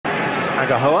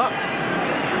Agahoa.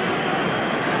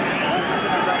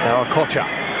 Now Okocha.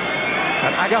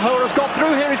 And Agahoa has got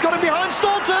through here. He's got him behind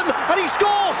Staunton, and he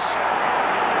scores!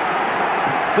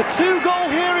 The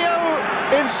two-goal hero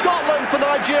in Scotland for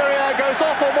Nigeria goes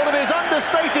off on one of his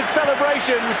understated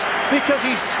celebrations because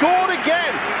he scored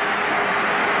again.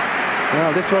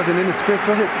 Well, this wasn't in the script,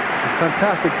 was it? A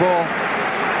fantastic ball,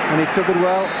 and he took it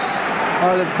well.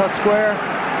 Ireland cut square.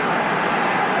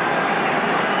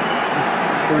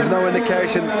 There was no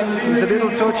indication. It was a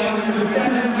little touch.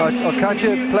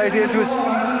 Okocha plays into his,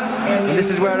 and this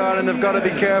is where Ireland have got to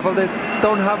be careful. They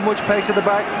don't have much pace at the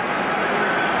back.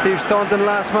 Steve Staunton,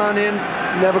 last man in,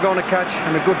 never going to catch,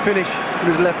 and a good finish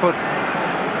with his left foot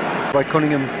by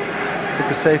Cunningham. Took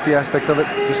the safety aspect of it,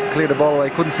 just cleared the ball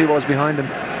away. Couldn't see what was behind him.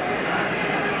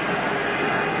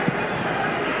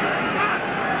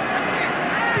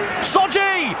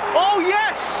 Soji! Oh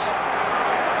yes!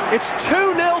 It's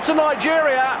 2-0 to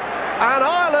Nigeria, and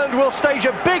Ireland will stage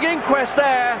a big inquest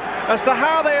there as to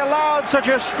how they allowed such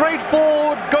a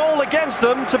straightforward goal against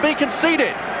them to be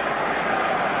conceded.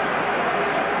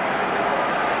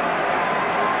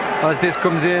 As this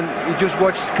comes in, you just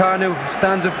watch Kanu,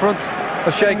 stands in front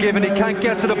of Shay Given. He can't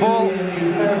get to the ball.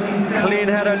 Clean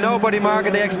header, nobody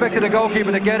marking. They expected the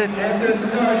goalkeeper to get it.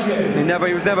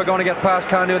 He was never going to get past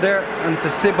Kanu there, and it's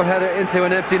a simple header into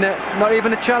an empty net. Not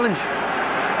even a challenge.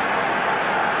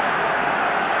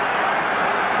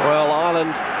 Well,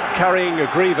 Ireland carrying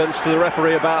a grievance to the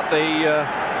referee about the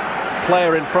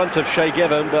player in front of Shay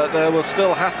Given, but there will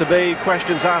still have to be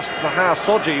questions asked for how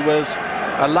Soji was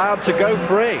allowed to go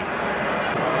free.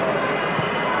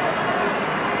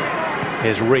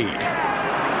 Here's Reid.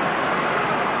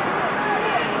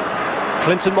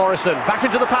 Clinton Morrison back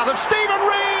into the path of Stephen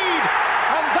Reid,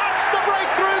 and that's the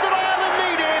breakthrough that Ireland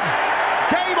needed.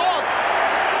 Game on.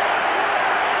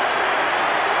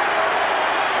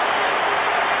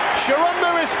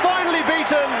 Sharonda is finally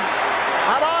beaten,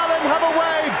 and Ireland have a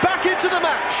way back into the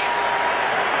match.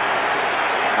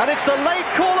 And it's the late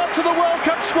call-up to the World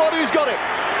Cup squad who's got it.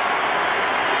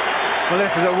 Well,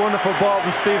 this is a wonderful ball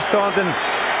from Steve Staunton.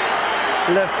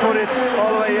 Left footed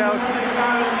all the way out.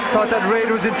 Thought that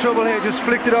Reid was in trouble here, just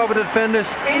flicked it over the defenders.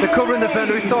 The covering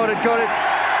defender, he thought it got it.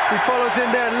 He follows in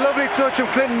there. Lovely touch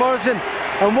from Clinton Morrison.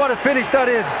 And what a finish that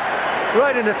is.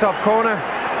 Right in the top corner.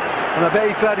 And I bet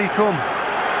he's glad he's come.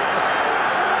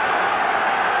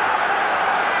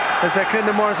 As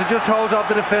Clinton Morrison just holds up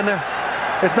the defender.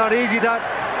 It's not easy that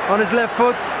on his left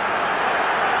foot.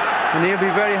 And he'll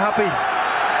be very happy.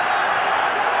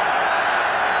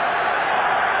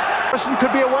 Morrison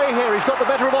could be away here. He's got the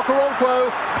better of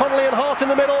Okoronkwo. Connolly and Hart in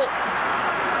the middle.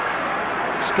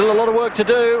 Still a lot of work to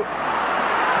do.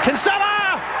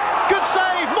 Kinsella! Good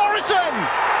save! Morrison!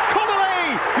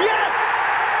 Connolly! Yes!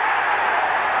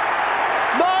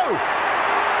 No!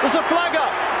 There's a flag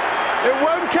up. It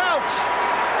won't count.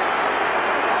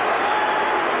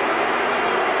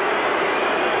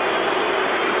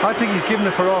 I think he's given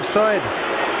it for offside.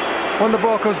 When the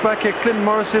ball comes back here, Clinton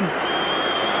Morrison,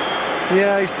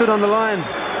 yeah, he stood on the line.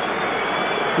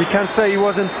 You can't say he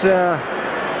wasn't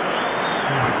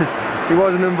he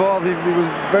wasn't involved. He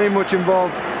was very much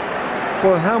involved.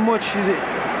 Well, how much is it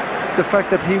the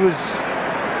fact that he was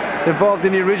involved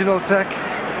in the original attack?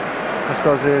 I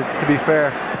suppose, to be fair,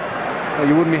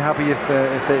 you wouldn't be happy if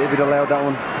he'd allowed that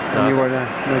one when you were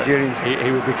Nigerians.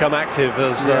 He would become active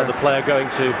as the player going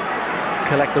to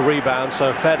collect the rebound,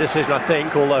 so fair decision, I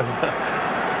think, although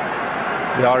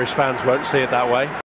the Irish fans won't see it that way.